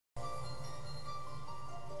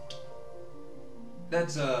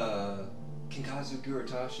That's Kenkadzu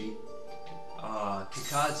Gurutashi.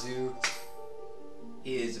 Kenkadzu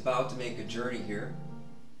is about to make a journey here,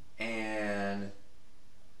 and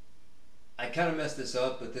I kind of messed this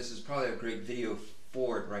up, but this is probably a great video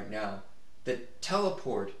for it right now. The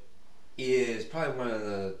teleport is probably one of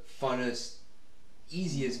the funnest,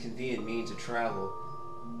 easiest, convenient means of travel.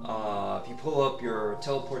 If you pull up your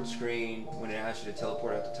teleport screen, when it asks you to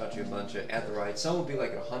teleport, I have to touch you a bunch of aetherytes. Some will be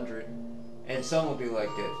like at 100, and some will be like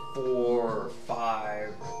at 4 or 5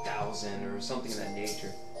 or 1,000 or something of that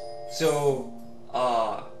nature. So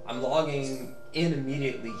I'm logging in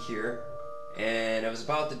immediately here, and I was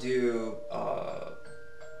about to do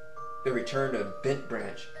the return to Bent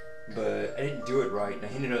Branch, but I didn't do it right, and I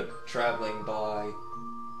ended up traveling by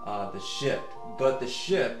the ship. But the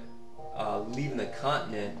ship leaving the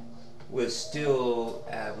continent was still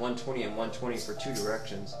at 120 and 120 for 2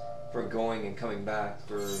 directions for going and coming back,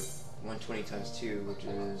 for 120 times 2, which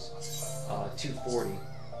is 240,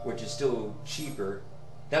 which is still cheaper.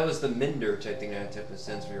 That was the Minder type thing that type of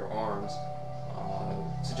sense for your arms.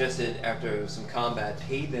 Suggested after some combat,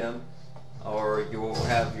 pay them, or you'll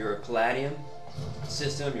have your Palladium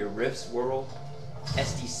system, your Rifts Whirl,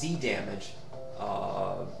 SDC damage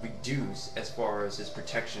reduce as far as its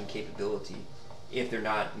protection capability if they're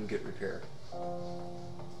not in good repair.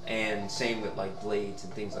 And same with like blades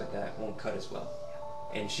and things like that, won't cut as well.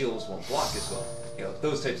 And shields won't block as well. You know,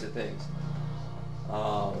 those types of things.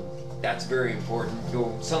 That's very important.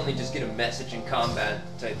 You'll suddenly just get a message in combat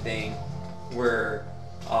type thing where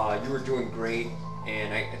you were doing great,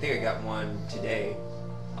 and I think I got one today,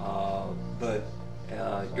 but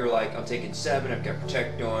you're like, I'm taking 7, I've got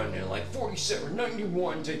protect on, and like 47,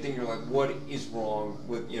 91 type thing. You're like, what is wrong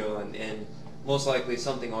with, you know, and most likely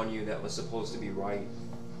something on you that was supposed to be right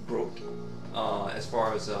broke, as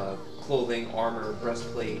far as clothing, armor,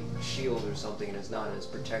 breastplate, shield or something, and it's not as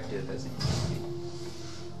protective as it used to be.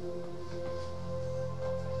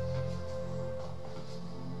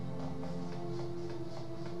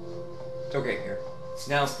 Okay, here.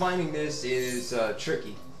 Now finding this is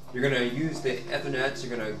tricky. You're going to use the Ethernets,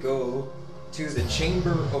 you're going to go to the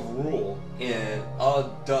Chamber of Rule in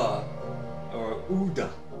Ada, or Uda,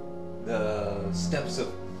 the Steps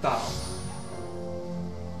of Thal.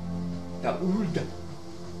 Uda.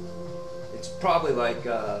 It's probably like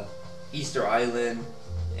Easter Island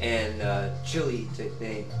and Chile type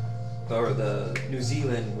thing, or the New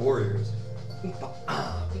Zealand Warriors.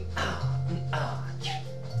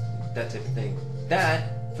 That type of thing.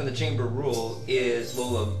 That, for the Chamber Rule, is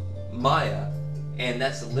Lola Maya, and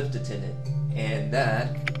that's the lift attendant. And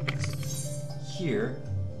that here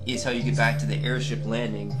is how you get back to the airship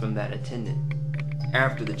landing from that attendant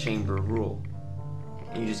after the Chamber Rule.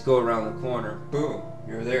 And you just go around the corner, boom,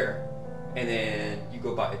 you're there, and then you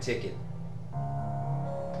go buy a ticket.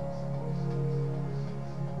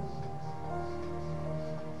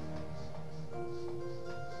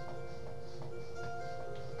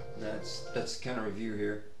 That's kind of review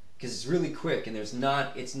here, because it's really quick and it's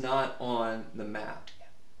not on the map.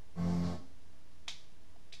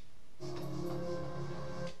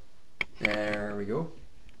 There we go.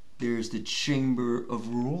 There's the Chamber of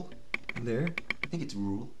Rule. There. I think it's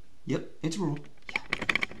Rule. Yep, it's Rule. Yeah.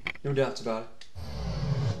 No doubts about it.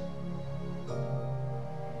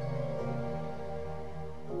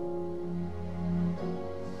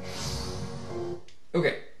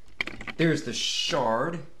 Okay. There's the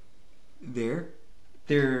shard.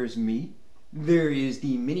 There's me. There is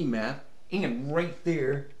the mini map, and right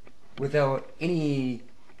there, without any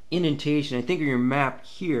indentation, I think of your map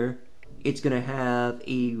here, it's gonna have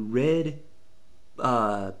a red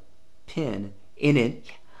pin in it,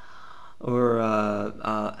 or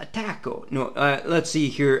a taco. No, let's see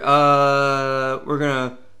here. We're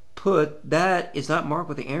gonna put that. It's not marked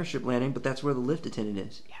with the airship landing, but that's where the lift attendant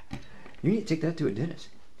is. Yeah, you need to take that to a dentist.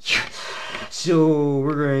 Yeah. So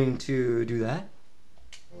we're going to do that.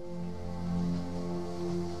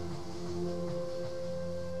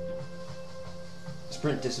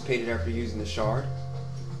 Sprint dissipated after using the shard.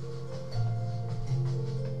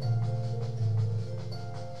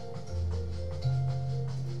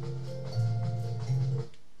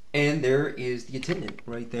 And there is the attendant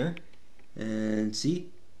right there. And see?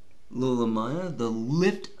 Lola Maya, the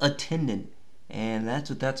lift attendant. And that's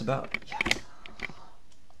what that's about. Yeah.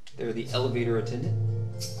 They're the elevator attendant.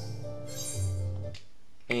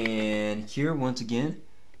 And here, once again,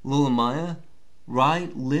 Lola Maya,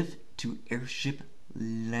 ride lift to airship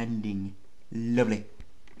landing. Lovely.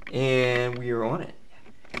 And we are on it.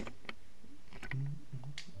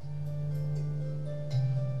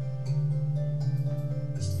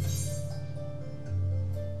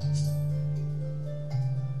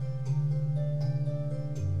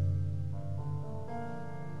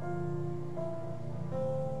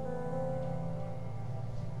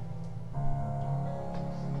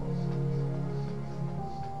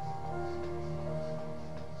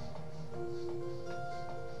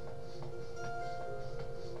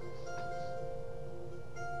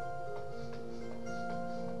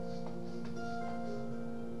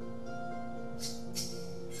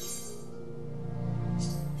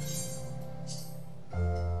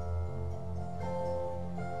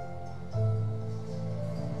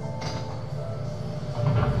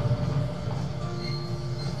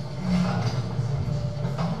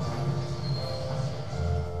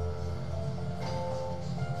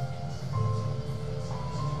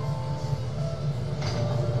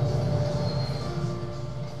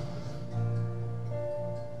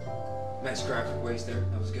 Nice graphic waist there.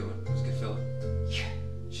 That was a good one. That was a good filler. Yeah.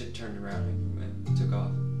 Shit turned around and took off.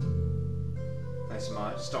 Nice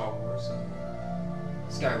homage. Star Wars.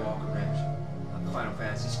 Skywalker Ranch. Final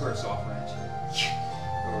Fantasy Squaresoft Ranch. Yeah.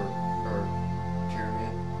 Or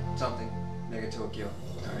Pyramid. Something. Mega Tokyo.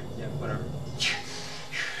 Alright, yeah, whatever.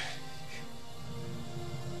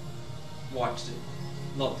 Watched it.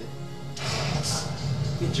 Loved it.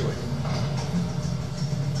 Enjoyed it.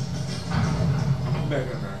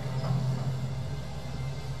 Mega America.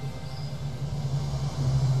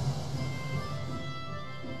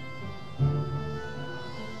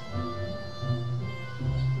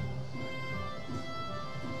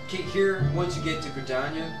 Okay, here, once you get to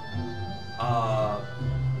Gridania,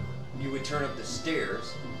 you would turn up the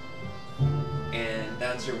stairs, and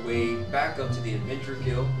that's your way back up to the Adventure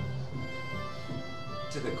Guild,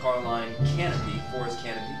 to the Carline Canopy, Forest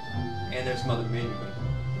Canopy, and there's Mother Minuit,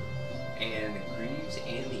 and the Greaves,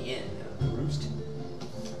 and the Inn of the Roost,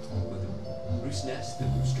 with the Roost Nest, the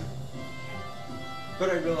Rooster. But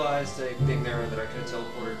I realized a thing there that I could have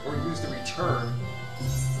teleported, or used the return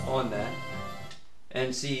on that.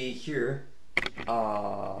 And see here,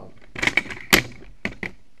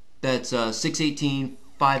 that's 618,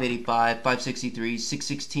 585, 563,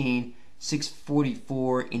 616,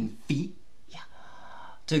 644 in feet. Yeah.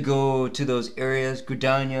 To go to those areas,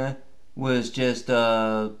 Gridania was just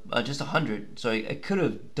 100, so I could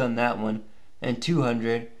have done that one, and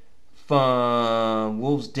 200 from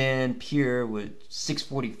Wolf's Den Pier with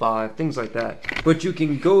 645, things like that. But you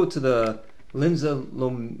can go to the Linza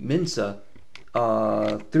Lominsa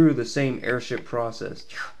through the same airship process,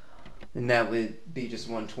 and that would be just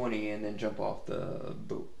 120 and then jump off the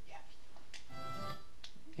boat. Yeah.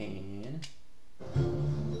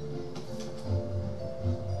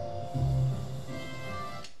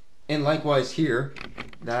 And likewise here,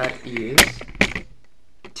 that is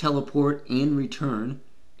teleport and return,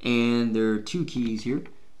 and there are two keys here.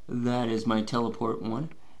 That is my teleport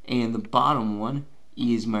one, and the bottom one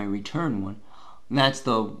is my return one. And that's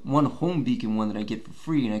the one home beacon one that I get for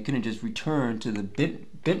free, and I couldn't just return to the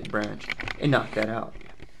bent branch and knock that out.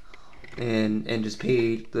 And just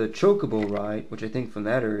paid the Chocobo ride, which I think from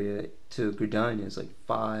that area to Gridania is like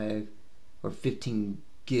 5 or 15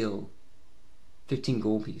 gil, 15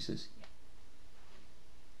 gold pieces.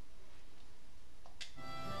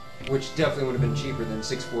 Which definitely would have been cheaper than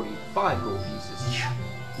 645 gold pieces. Yeah.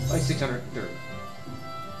 Like 630.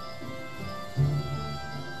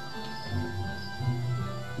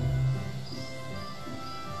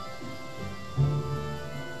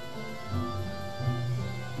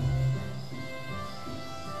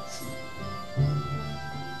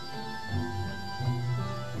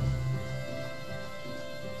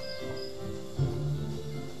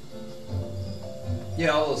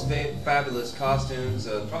 Yeah, all those fabulous costumes.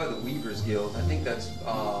 Probably the Weaver's Guild. I think that's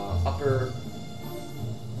Upper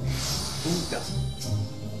Buga.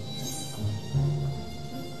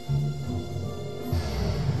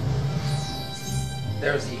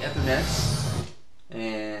 There's the Ethernet.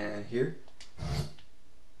 And here.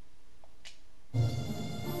 You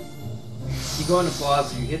go into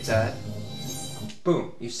Plaza, you hit that.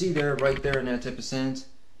 Boom. You see there, right there in that type of sense.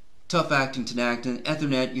 Tough acting, Tenactin.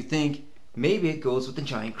 Ethernet, you think maybe it goes with the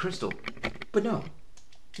giant crystal. But no.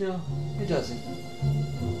 No, it doesn't.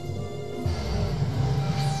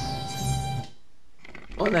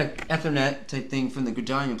 On that Ethernet type thing from the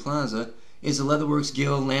Gridania Plaza is the Leatherworks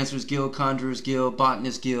Guild, Lancers Guild, Conjurers Guild,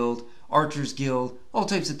 Botanist Guild, Archers Guild, all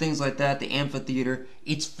types of things like that, the amphitheater.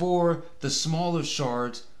 It's for the smaller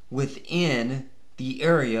shards within the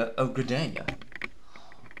area of Gridania.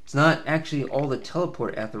 It's not actually all the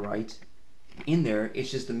teleport aetherites in there,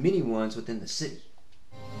 it's just the mini ones within the city.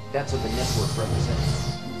 That's what the network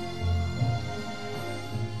represents.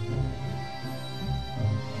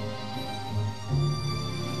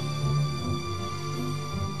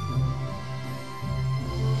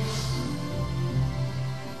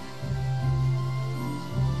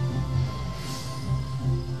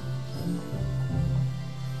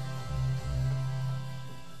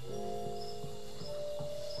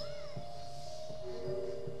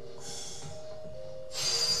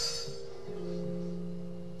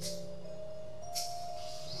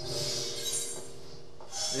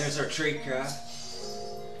 And there's our Tradecraft.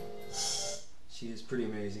 She is pretty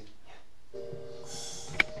amazing.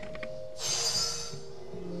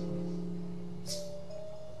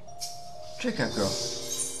 Tradecraft Girl.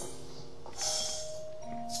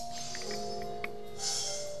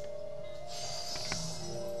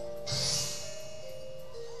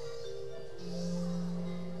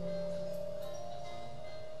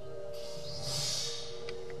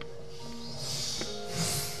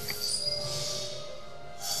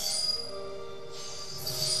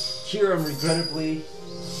 here I'm regrettably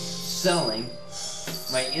selling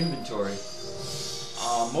my inventory.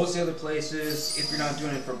 Most of the other places, if you're not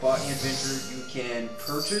doing it for bought and venture, you can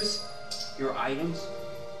purchase your items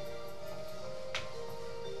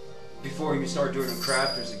before you start doing a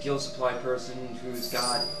craft. There's a guild supply person who's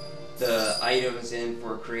got the items in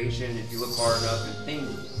for creation. If you look hard enough and think,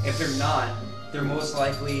 if they're not, they're most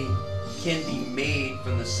likely can be made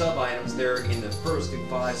from the sub items there in the 1st through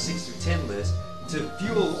 5, 6 through 10 list to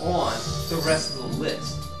fuel on the rest of the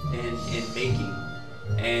list in making.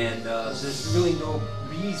 And so there's really no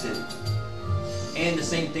reason. And the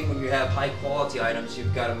same thing when you have high quality items,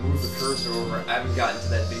 you've got to move the cursor over. I haven't gotten to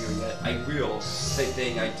that video yet. I will. Same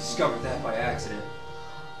thing, I discovered that by accident.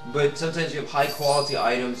 But sometimes you have high quality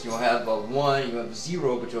items, you'll have a 1, you have a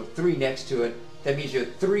 0, but you have 3 next to it. That means you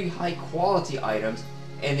have 3 high quality items,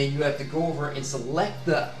 and then you have to go over and select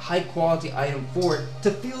the high quality item for it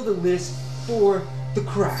to fill the list for the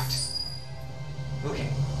craft. Okay.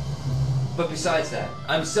 But besides that,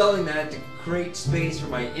 I'm selling that to create space for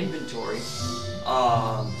my inventory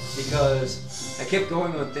because I kept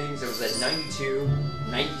going on things that was at 92,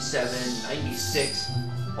 97, 96,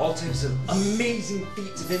 all types of amazing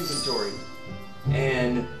feats of inventory.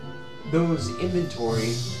 And those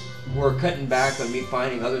inventory were cutting back on me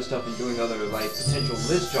finding other stuff and doing other like potential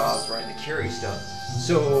list jobs, right, to carry stuff.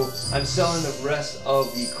 So I'm selling the rest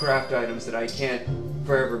of the craft items that I can't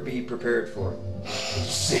forever be prepared for.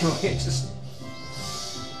 So I just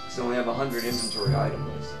only have 100 inventory item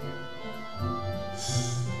list.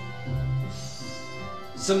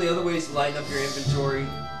 Some of the other ways to lighten up your inventory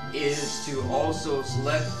is to also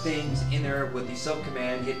select things in there with the sub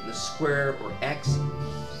command, hit the square or X.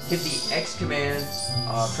 Hit the X command,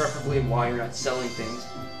 preferably while you're not selling things.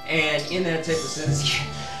 And in that type of sense,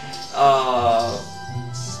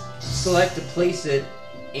 select to place it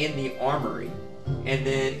in the armory. And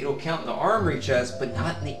then it'll count in the armory chest, but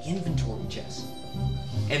not in the inventory chest.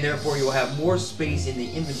 And therefore you'll have more space in the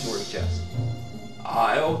inventory chest.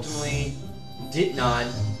 I ultimately did not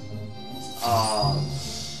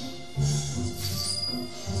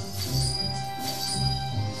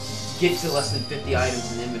get to less than 50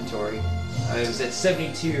 items in inventory. It was at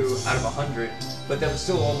 72 out of 100, but that was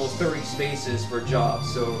still almost 30 spaces for a job,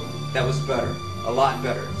 so that was better. A lot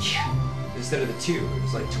better. Instead of the 2, it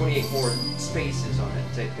was like 28 more spaces on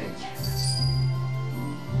it type thing.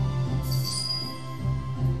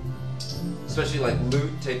 Especially like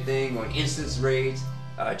loot type thing, on instance raids.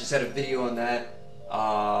 I just had a video on that.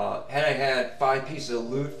 Had I had 5 pieces of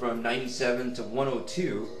loot from 97 to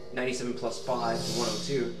 102, 97 plus 5 to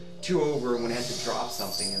 102, 2 over when I had to drop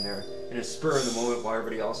something in there in a spur of the moment while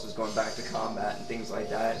everybody else was going back to combat and things like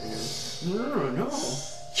that. And no.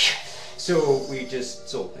 So we just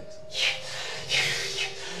sold things.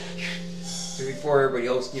 So before everybody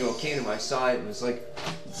else, came to my side and was like,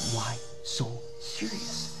 "Why so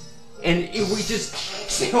serious?" And we just,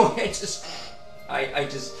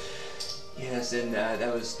 yes, and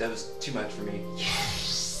that was too much for me.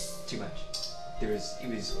 Too much. It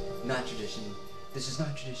was not tradition. This is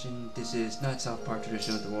not tradition. This is not South Park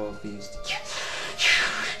tradition with the royal feast.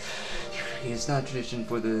 It's not tradition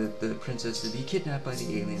for the princess to be kidnapped by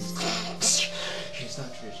the aliens. It's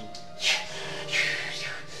not tradition.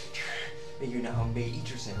 And you now may eat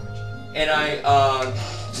your sandwich. And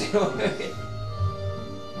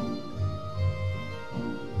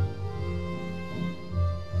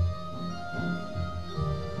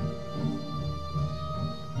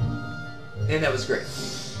and that was great.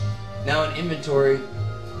 Now in inventory,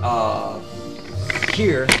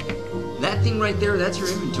 here, that thing right there, that's your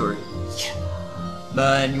inventory.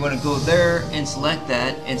 And you want to go there and select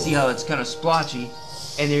that and see how it's kind of splotchy.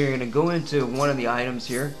 And then you're going to go into one of the items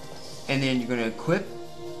here, and then you're going to equip,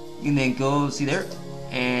 and then go, see there,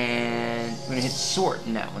 and we're going to hit sort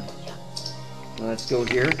in that one. Now let's go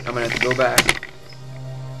here. I'm going to have to go back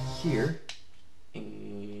here.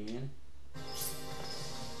 And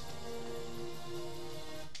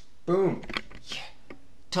boom. Yeah.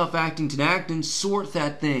 Tough acting to acting, sort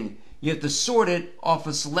that thing. You have to sort it off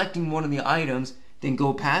of selecting one of the items, then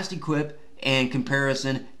go past equip and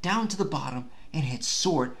comparison down to the bottom and hit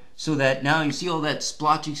sort, so that now you see all that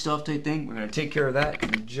splotchy stuff type thing. We're going to take care of that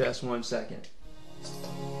in just 1 second.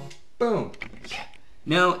 Boom. Yeah.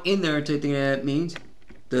 Now in there type thing, that means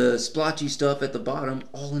the splotchy stuff at the bottom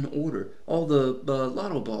all in order. All the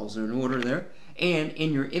lotto balls are in order there. And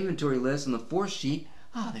in your inventory list on the 4th sheet,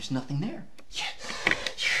 there's nothing there. Yeah.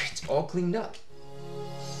 It's all cleaned up.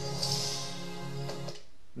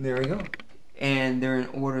 There we go. And they're in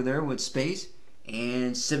order there with space,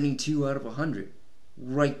 and 72 out of 100.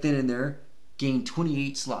 Right then and there, gained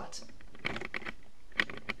 28 slots.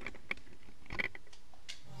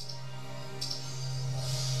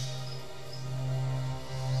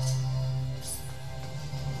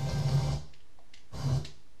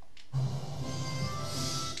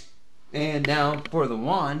 And now for the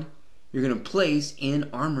wand, you're going to place in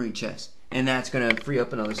armory chest. And that's going to free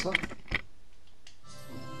up another slot.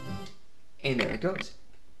 And there it goes.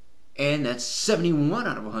 And that's 71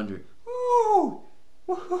 out of 100. Woo!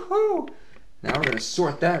 Woo-hoo-hoo! Now we're going to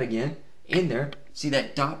sort that again. In there. See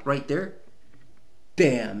that dot right there?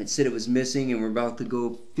 Bam! It said it was missing, and we're about to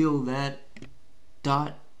go fill that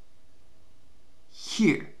dot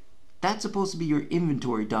here. That's supposed to be your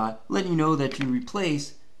inventory dot, letting you know that you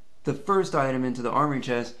replace the first item into the armory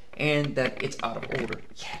chest and that it's out of order.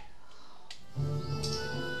 Yeah.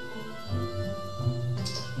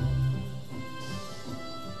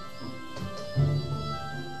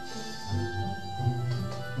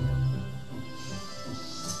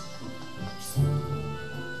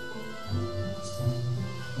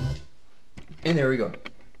 And there we go.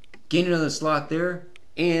 Gain another slot there,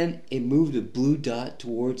 and it moved a blue dot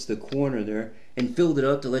towards the corner there and filled it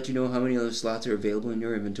up to let you know how many other slots are available in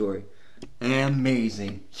your inventory.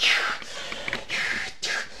 Amazing.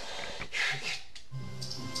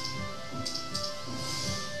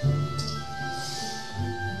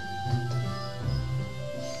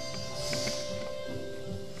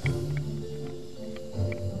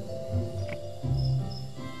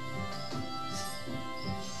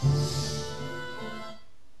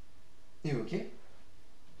 Okay.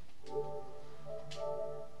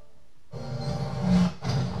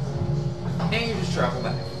 And you just travel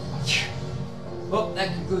back. Well,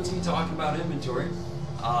 that concludes me talking about inventory.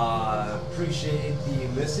 Appreciate the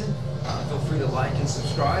listen. Feel free to like and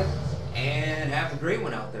subscribe. And have a great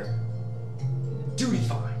one out there. Duty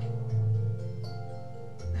fine.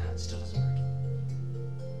 No, it still doesn't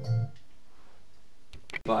work.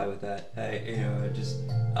 Bye with that. Hey,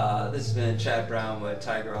 this has been Chad Brown with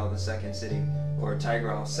Tiger Isle the Second City, or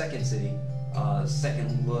Tiger Isle Second City.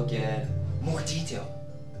 Second look at more detail,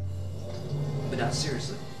 but not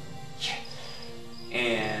seriously. Yeah.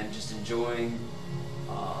 And just enjoying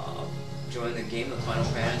the game of Final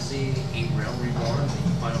Fantasy VIII Realm Reborn, the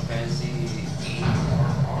Final Fantasy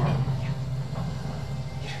ARR.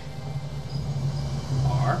 Yeah.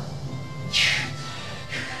 R.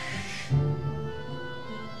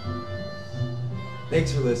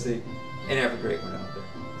 Thanks for listening, and have a great one out there.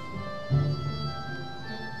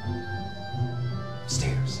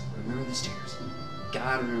 Stairs. Remember the stairs.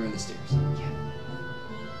 Gotta remember the stairs. Yeah.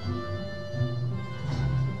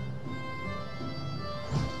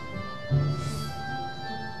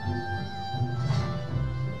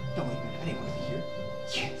 No, wait a minute. I didn't want to be here.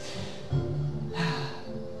 Yeah.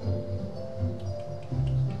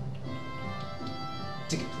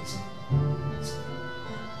 Ticket, please.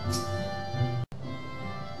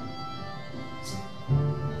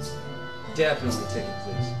 Definitely ticket,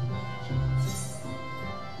 please.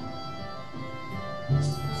 It's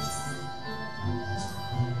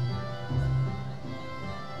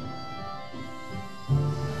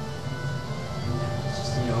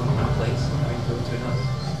just, one place, and I go to another.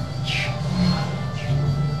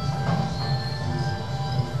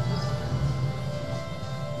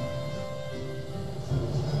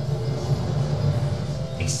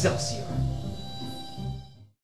 Excelsior.